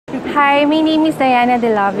Hi, my name is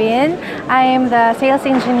Delavin. I am the sales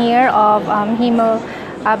engineer of Himel,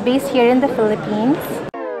 based here in the Philippines.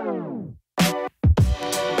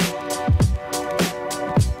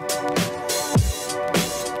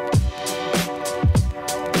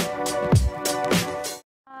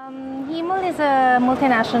 Himel is a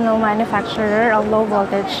multinational manufacturer of low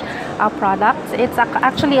voltage products. It's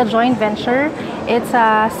actually a joint venture. It's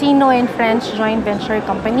a Sino and French joint venture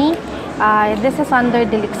company. This is under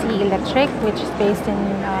Delixi Electric, which is based in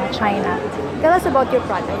China. Tell us about your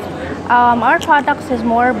product. Our products is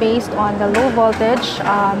more based on the low voltage.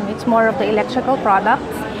 It's more of the electrical products.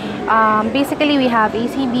 Basically, we have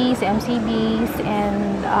ACBs, MCBs,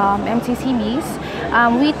 and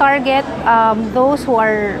MCCBs. We target those who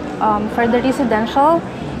are for the residential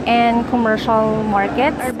and commercial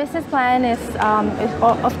markets. Our business plan is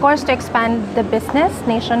of course, to expand the business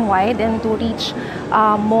nationwide and to reach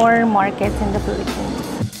more markets in the Philippines.